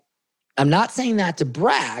 And I'm not saying that to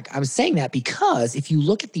brag. I'm saying that because if you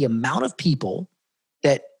look at the amount of people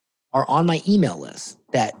that are on my email list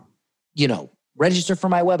that, register for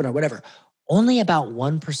my webinar, whatever, only about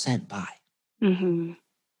 1% buy. Mm-hmm.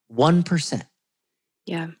 1%.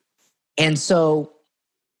 Yeah. And so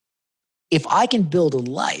if I can build a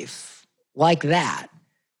life like that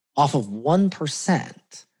off of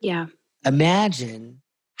 1%, yeah, imagine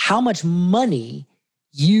how much money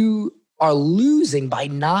you are losing by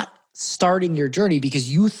not starting your journey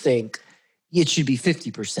because you think it should be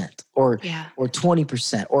 50% or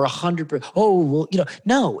 20% or 100%. Oh, well,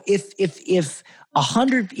 no, if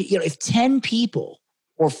 100, if 10 people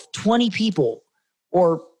or 20 people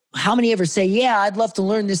or how many ever say, yeah, I'd love to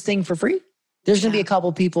learn this thing for free, there's going to be a couple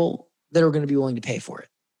of people that are going to be willing to pay for it.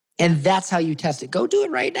 And that's how you test it. Go do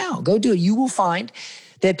it right now. Go do it. You will find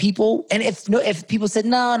that people, and if people said,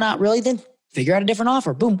 no, not really, then figure out a different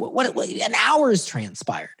offer. Boom. What an hour has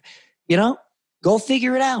transpired, go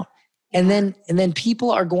figure it out. And then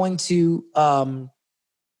people are going to, and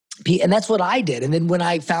that's what I did. And then when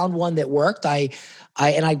I found one that worked, I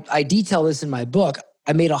detail this in my book.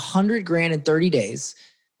 I made $100,000 in 30 days,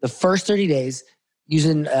 the first 30 days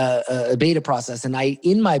using a beta process. And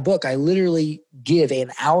in my book, I literally give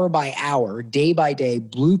an hour by hour, day by day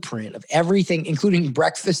blueprint of everything, including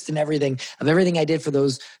breakfast and everything, of everything I did for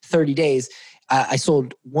those 30 days. I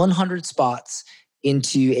sold 100 spots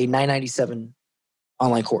into a $997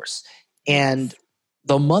 online course. And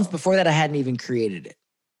the month before that, I hadn't even created it.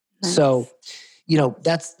 Nice. So,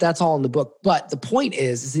 that's all in the book. But the point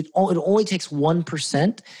is it only takes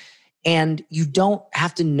 1%, and you don't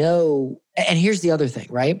have to know. And here's the other thing,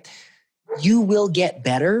 right? You will get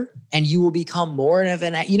better and you will become more of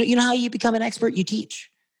an, you know how you become an expert? You teach.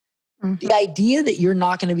 Mm-hmm. The idea that you're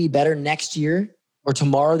not going to be better next year or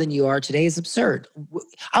tomorrow than you are today is absurd.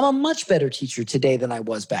 I'm a much better teacher today than I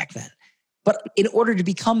was back then. But in order to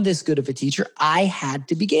become this good of a teacher, I had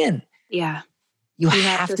to begin. Yeah. You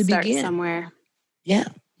have to start begin somewhere. Yeah.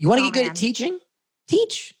 You want to get good at teaching?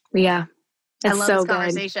 Teach. Yeah. I love this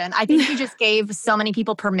conversation. I think you just gave so many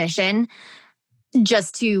people permission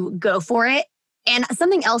just to go for it. And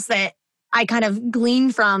something else that I kind of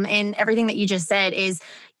gleaned from in everything that you just said is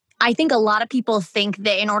I think a lot of people think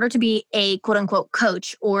that in order to be a quote unquote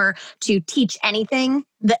coach or to teach anything,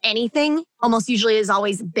 the anything almost usually is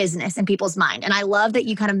always business in people's mind. And I love that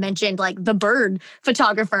you kind of mentioned like the bird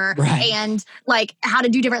photographer and like how to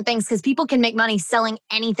do different things because people can make money selling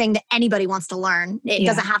anything that anybody wants to learn. It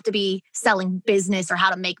doesn't have to be selling business or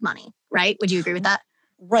how to make money, right? Would you agree with that?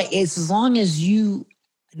 Right. It's as long as you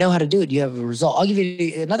know how to do it, you have a result. I'll give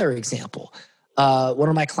you another example. One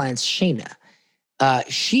of my clients, Shayna,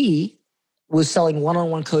 she was selling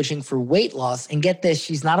one-on-one coaching for weight loss. And get this,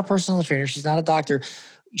 she's not a personal trainer. She's not a doctor.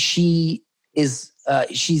 She is,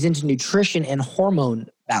 she's into nutrition and hormone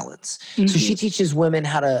balance. So she teaches women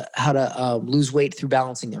how to lose weight through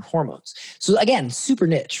balancing their hormones. So again, super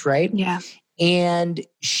niche, right? Yeah. And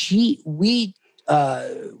we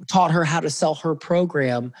taught her how to sell her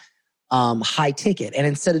program high ticket. And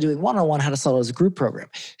instead of doing one-on-one, how to sell it as a group program.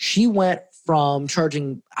 She went from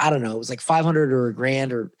charging, I don't know, it was like $500 or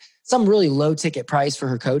 $1,000 or some really low ticket price for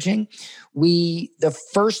her coaching. The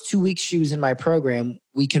first 2 weeks she was in my program,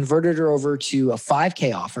 we converted her over to a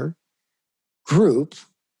 5K offer group,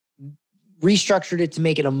 restructured it to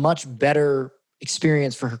make it a much better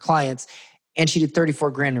experience for her clients. And she did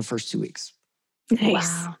 $34,000 in her first 2 weeks.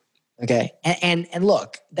 Nice. Wow. Okay. And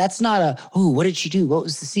look, that's not what did she do? What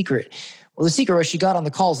was the secret? Well, the secret was she got on the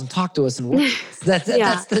calls and talked to us and worked. That's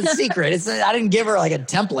the secret. I didn't give her like a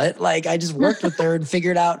template. Like I just worked with her and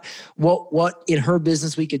figured out what in her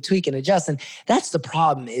business we could tweak and adjust. And that's the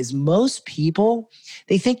problem is most people,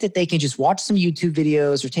 they think that they can just watch some YouTube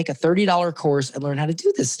videos or take a $30 course and learn how to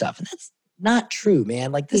do this stuff. And that's not true,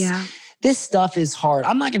 man. Like this stuff is hard.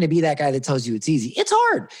 I'm not going to be that guy that tells you it's easy. It's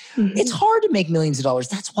hard. It's hard to make millions of dollars.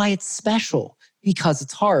 That's why it's special. Because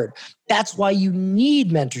it's hard. That's why you need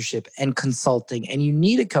mentorship and consulting and you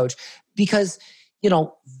need a coach because,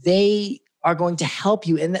 they are going to help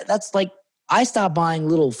you. And that's like, I stopped buying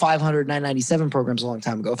little $500, $997 programs a long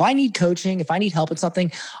time ago. If I need coaching, if I need help with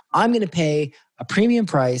something, I'm going to pay a premium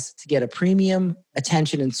price to get a premium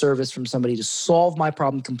attention and service from somebody to solve my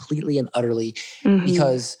problem completely and utterly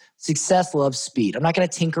because success loves speed. I'm not going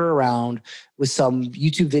to tinker around with some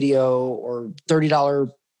YouTube video or $30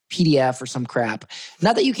 PDF or some crap.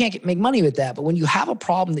 Not that you can't make money with that, but when you have a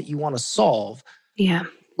problem that you want to solve,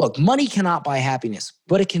 look, money cannot buy happiness,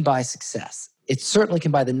 but it can buy success. It certainly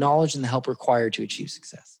can buy the knowledge and the help required to achieve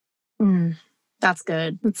success. That's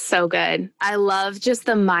good. It's so good. I love just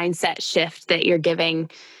the mindset shift that you're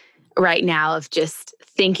giving right now of just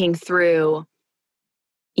thinking through,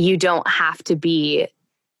 you don't have to be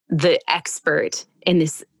the expert in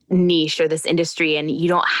this niche or this industry, and you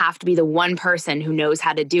don't have to be the one person who knows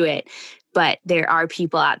how to do it, but there are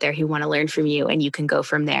people out there who want to learn from you and you can go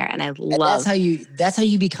from there. And I love that's how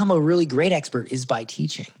you become a really great expert is by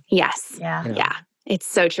teaching. Yes. Yeah. It's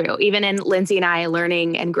so true. Even in Lindsay and I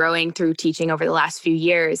learning and growing through teaching over the last few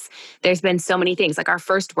years, there's been so many things. Like our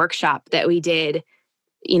first workshop that we did,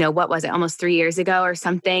 what was it, almost 3 years ago or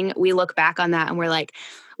something? We look back on that and we're like,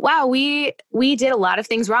 wow, we did a lot of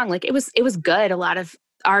things wrong. Like it was good. A lot of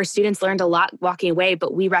our students learned a lot walking away,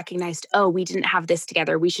 but we recognized, we didn't have this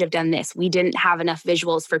together. We should have done this. We didn't have enough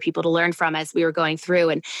visuals for people to learn from as we were going through.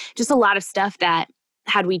 And just a lot of stuff that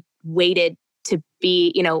had we waited to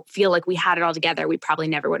be, feel like we had it all together, we probably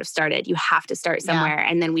never would have started. You have to start somewhere.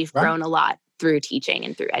 And then we've grown a lot through teaching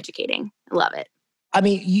and through educating. I love it. I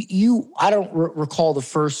mean, I don't recall the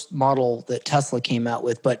first model that Tesla came out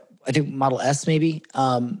with, but I think Model S maybe.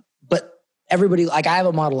 But everybody, like I have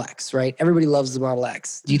a Model X, right? Everybody loves the Model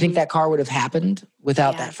X. Do you think that car would have happened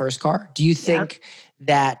without that first car? Do you think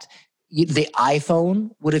that the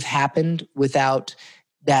iPhone would have happened without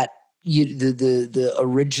that? The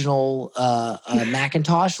original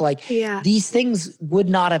Macintosh? Like these things would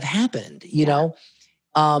not have happened. You know.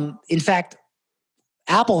 In fact,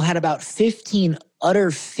 Apple had about 15 utter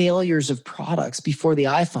failures of products before the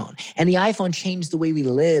iPhone. And the iPhone changed the way we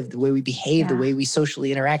live, the way we behave, the way we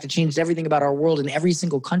socially interact. It changed everything about our world in every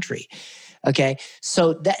single country. Okay.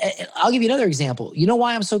 So I'll give you another example. You know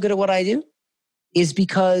why I'm so good at what I do? Is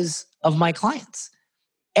because of my clients.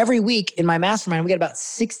 Every week in my mastermind, we get about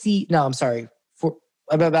 50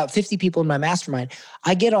 people in my mastermind.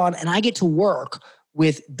 I get on and I get to work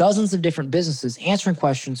with dozens of different businesses, answering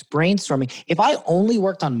questions, brainstorming. If I only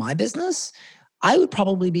worked on my business, I would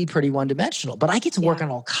probably be pretty one-dimensional, but I get to work on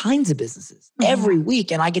all kinds of businesses every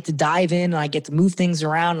week, and I get to dive in, and I get to move things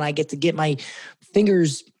around, and I get to get my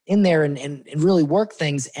fingers in there and really work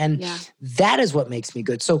things. And that is what makes me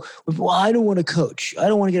good. So, well, I don't want to coach. I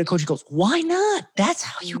don't want to get a coaching coach. Why not? That's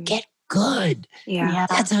how you get good. Yeah.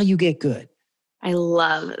 That's how you get good. I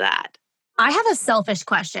love that. I have a selfish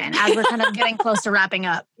question as we're kind of getting close to wrapping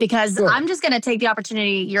up, because I'm just going to take the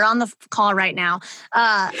opportunity. You're on the call right now.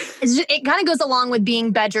 It kind of goes along with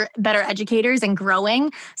being better educators and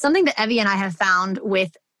growing. Something that Evie and I have found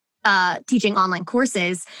with teaching online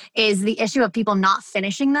courses is the issue of people not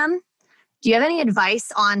finishing them. Do you have any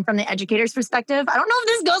advice from the educator's perspective? I don't know if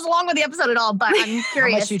this goes along with the episode at all, but I'm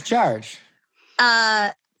curious. How much you charge?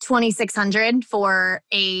 $2,600 for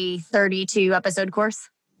a 32 episode course.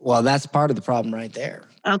 Well, that's part of the problem right there.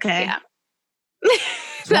 Okay. Yeah.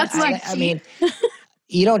 That's I mean,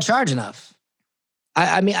 you don't charge enough.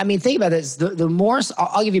 I mean, think about this. The more,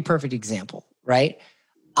 I'll give you a perfect example, right?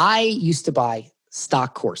 I used to buy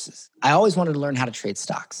stock courses. I always wanted to learn how to trade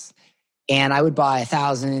stocks. And I would buy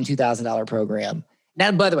 $1,000, $2,000 program.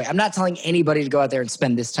 Now, by the way, I'm not telling anybody to go out there and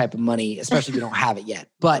spend this type of money, especially if you don't have it yet.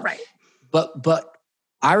 But, but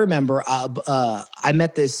I remember I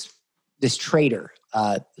met this trader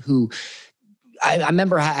who I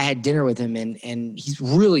remember I had dinner with him, and he's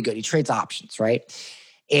really good. He trades options, right?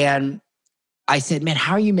 And I said, man,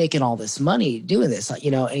 how are you making all this money doing this? And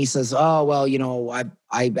he says, oh, well,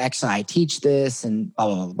 I teach this and blah,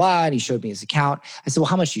 blah, blah, blah. And he showed me his account. I said, well,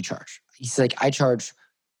 how much do you charge? He's like, I charge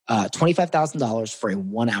 $25,000 for a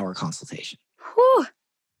 1-hour consultation. Whew.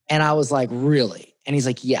 And I was like, really? And he's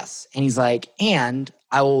like, yes. And he's like, and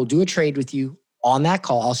I will do a trade with you on that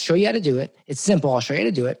call. I'll show you how to do it. It's simple. I'll show you how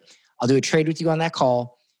to do it. I'll do a trade with you on that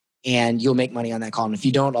call, and you'll make money on that call. And if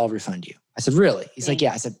you don't, I'll refund you. I said, really? He's like,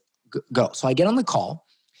 yeah. I said, go. So I get on the call.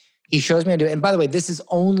 He shows me how to do it. And by the way, it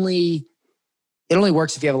only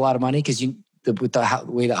works if you have a lot of money, because with the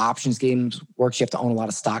way the options games works, you have to own a lot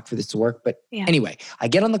of stock for this to work. But anyway, I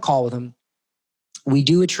get on the call with him. We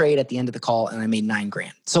do a trade at the end of the call, and I made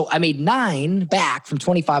 $9,000. So I made 9 back from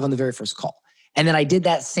 25 on the very first call. And then I did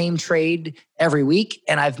that same trade every week,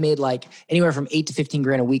 and I've made like anywhere from $8,000 to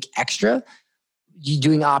 $15,000 a week extra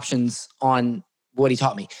doing options on what he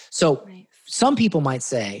taught me. So some people might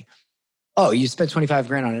say, oh, you spent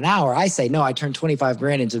 $25,000 on an hour. I say, no, I turned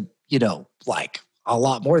 $25,000 into, like a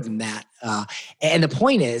lot more than that. And the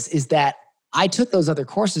point is that I took those other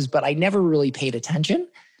courses, but I never really paid attention.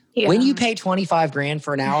 Yeah. When you pay $25,000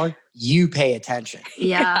 for an hour, you pay attention.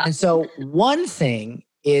 Yeah. And so one thing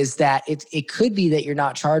is that it could be that you're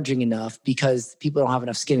not charging enough because people don't have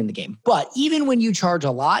enough skin in the game. But even when you charge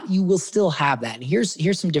a lot, you will still have that. And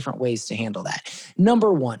here's some different ways to handle that.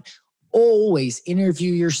 Number one, always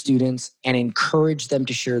interview your students and encourage them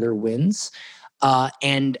to share their wins.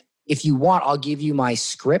 And if you want, I'll give you my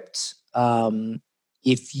script.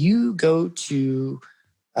 If you go to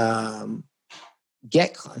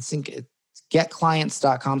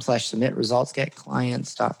getclients.com/submit results,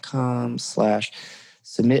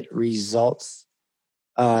 getclients.com/submit results.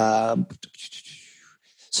 So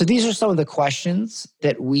these are some of the questions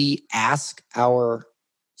that we ask our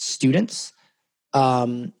students.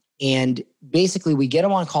 And basically we get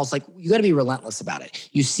them on calls. Like, you got to be relentless about it.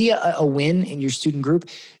 You see a win in your student group.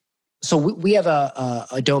 So we have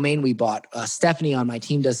a domain we bought. Stephanie on my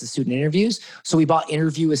team does the student interviews. So we bought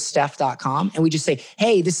interviewwithsteph.com, and we just say,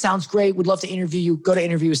 hey, this sounds great. We'd love to interview you. Go to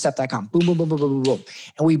interviewwithsteph.com. Boom, boom, boom, boom, boom, boom, boom.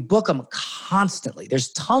 And we book them constantly.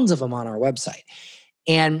 There's tons of them on our website.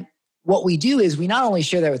 And what we do is we not only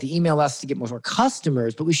share that with the email list to get more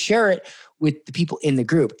customers, but we share it with the people in the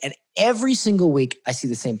group. And every single week I see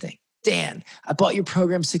the same thing. Dan, I bought your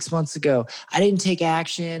program 6 months ago. I didn't take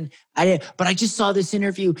action. But I just saw this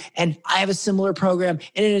interview, and I have a similar program,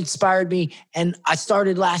 and it inspired me. And I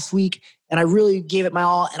started last week, and I really gave it my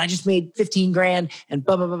all, and I just made $15,000 and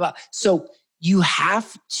blah, blah, blah, blah. So you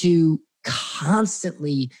have to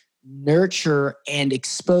constantly nurture and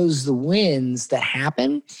expose the wins that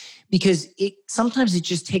happen, because sometimes it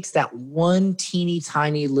just takes that one teeny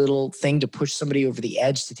tiny little thing to push somebody over the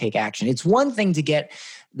edge to take action. It's one thing to get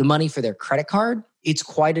the money for their credit card. It's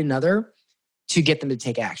quite another to get them to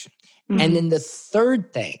take action. Mm-hmm. And then the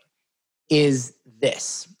third thing is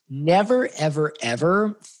this: never, ever,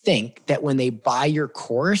 ever think that when they buy your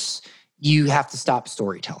course, you have to stop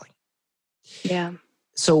storytelling. Yeah.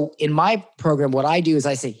 So in my program, what I do is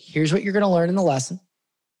I say, here's what you're going to learn in the lesson.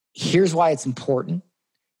 Here's why it's important.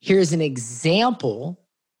 Here's an example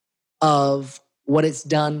of what it's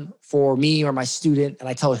done for me or my student. And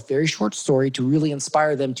I tell a very short story to really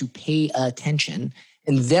inspire them to pay attention.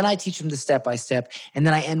 And then I teach them the step-by-step. And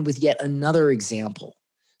then I end with yet another example.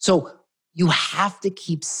 So you have to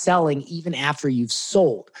keep selling even after you've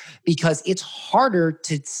sold, because it's harder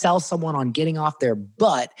to sell someone on getting off their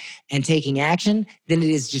butt and taking action than it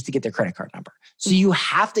is just to get their credit card number. So you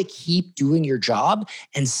have to keep doing your job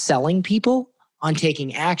and selling people on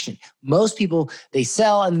taking action. Most people, they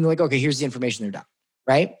sell and they're like, okay, here's the information, they're done,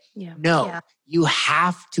 right? Yeah. No, you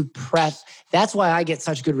have to press. That's why I get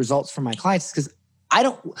such good results from my clients, because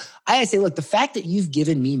I say, look, the fact that you've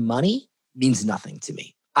given me money means nothing to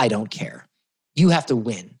me. I don't care. You have to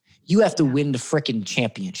win. You have to win the frickin'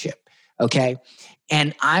 championship, okay?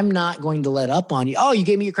 And I'm not going to let up on you. Oh, you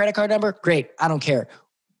gave me your credit card number? Great, I don't care.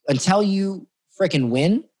 Until you frickin'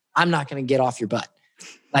 win, I'm not going to get off your butt.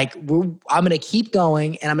 Like, I'm going to keep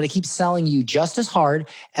going, and I'm going to keep selling you just as hard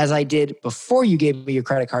as I did before you gave me your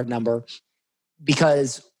credit card number,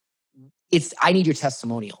 because I need your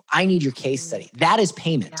testimonial. I need your case study. That is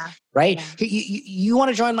payment, right? Yeah. You want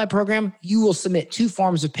to join my program? You will submit 2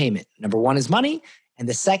 forms of payment. Number 1 is money, and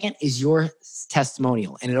the second is your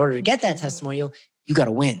testimonial. And in order to get that testimonial, you got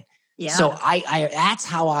to win. Yeah. So I that's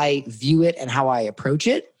how I view it and how I approach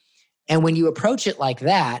it. And when you approach it like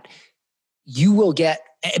that, you will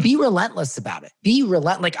be relentless about it. Be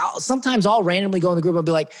relentless. Like sometimes I'll randomly go in the group and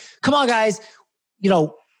be like, come on guys,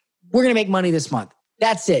 we're going to make money this month.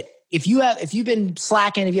 That's it. If you've been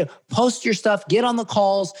slacking, if you post your stuff, get on the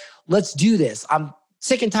calls, let's do this. I'm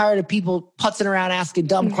sick and tired of people putzing around asking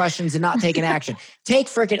dumb questions and not taking action. Take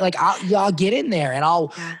freaking, I'll get in there and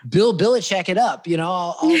I'll Bill Belichick it up.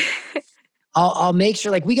 I'll make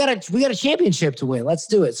sure we got a championship to win. Let's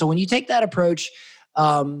do it. So when you take that approach,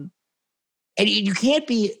 and you can't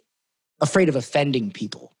be afraid of offending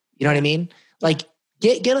people. You know what I mean? Like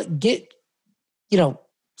get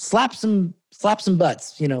slap some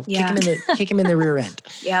butts, kick them in the rear end.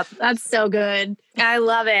 Yep. That's so good. I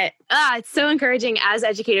love it. It's so encouraging as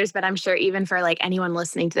educators, but I'm sure even for anyone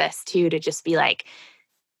listening to this too, to just be like,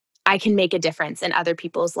 I can make a difference in other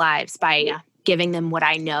people's lives by giving them what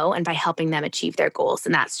I know and by helping them achieve their goals.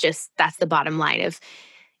 And that's the bottom line of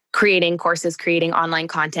creating courses, creating online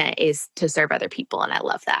content, is to serve other people. And I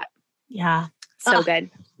love that. Yeah. So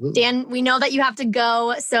good. Dan, we know that you have to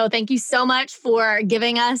go. So thank you so much for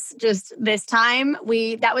giving us just this time.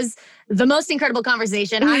 That was the most incredible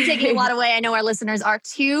conversation. I'm taking a lot away. I know our listeners are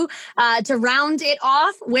too. To round it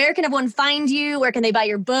off, where can everyone find you? Where can they buy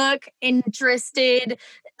your book? Interested?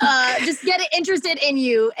 Just get interested in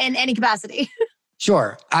you in any capacity.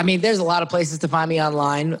 Sure. I mean, there's a lot of places to find me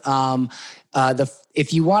online.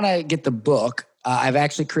 If you want to get the book, I've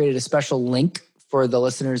actually created a special link for the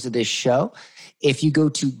listeners of this show. If you go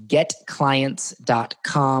to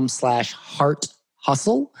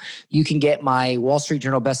getclients.com/hearthustle, you can get my Wall Street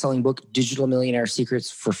Journal bestselling book, Digital Millionaire Secrets,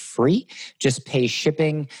 for free. Just pay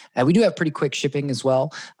shipping. We do have pretty quick shipping as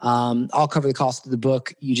well. I'll cover the cost of the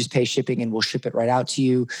book. You just pay shipping and we'll ship it right out to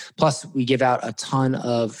you. Plus, we give out a ton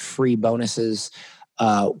of free bonuses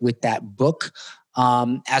with that book.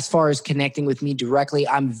 As far as connecting with me directly,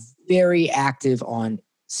 I'm very active on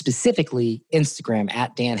specifically Instagram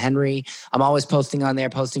at Dan Henry. I'm always posting on there,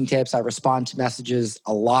 posting tips. I respond to messages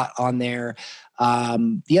a lot on there.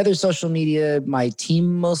 The other social media, my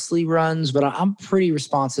team mostly runs, but I'm pretty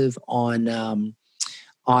responsive on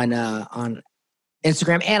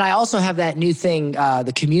Instagram. And I also have that new thing,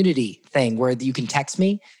 the community thing, where you can text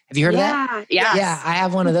me. Have you heard of that? Yes. Yeah, I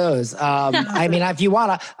have one of those. I mean, if you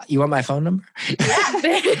want my phone number?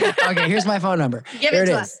 Yeah. Okay, here's my phone number. Give it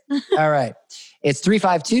to us. All right. It's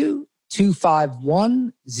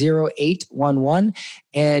 352-251-0811.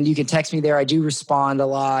 And you can text me there. I do respond a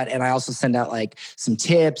lot. And I also send out some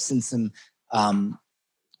tips and some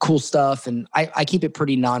cool stuff. And I keep it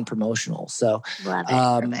pretty non-promotional. So love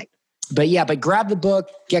it. Perfect. But grab the book,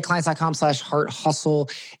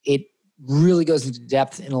 getclients.com/hearthustle. It really goes into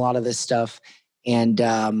depth in a lot of this stuff. And,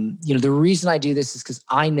 the reason I do this is because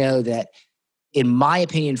I know that, in my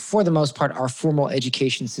opinion, for the most part, our formal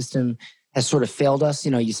education system has sort of failed us.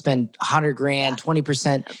 You spend $100,000,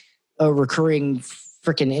 20% recurring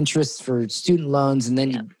freaking interest for student loans, and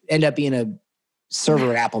then you end up being a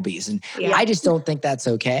server at Applebee's. And I just don't think that's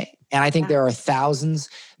okay. And I think there are thousands,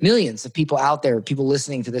 millions of people out there, people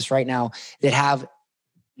listening to this right now, that have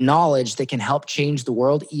knowledge that can help change the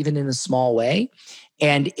world, even in a small way.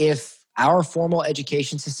 And if our formal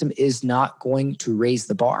education system is not going to raise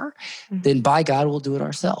the bar, then by God, we'll do it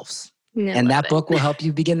ourselves. And that book will help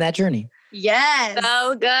you begin that journey. Yes.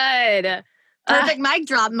 So good. Perfect mic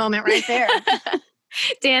drop moment right there.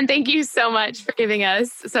 Dan, thank you so much for giving us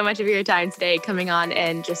so much of your time today, coming on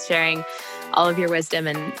and just sharing all of your wisdom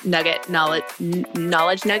and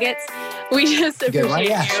knowledge nuggets. We just appreciate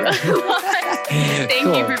you. Sure.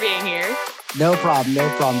 Thank you for being here. No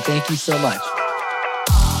problem. Thank you so much.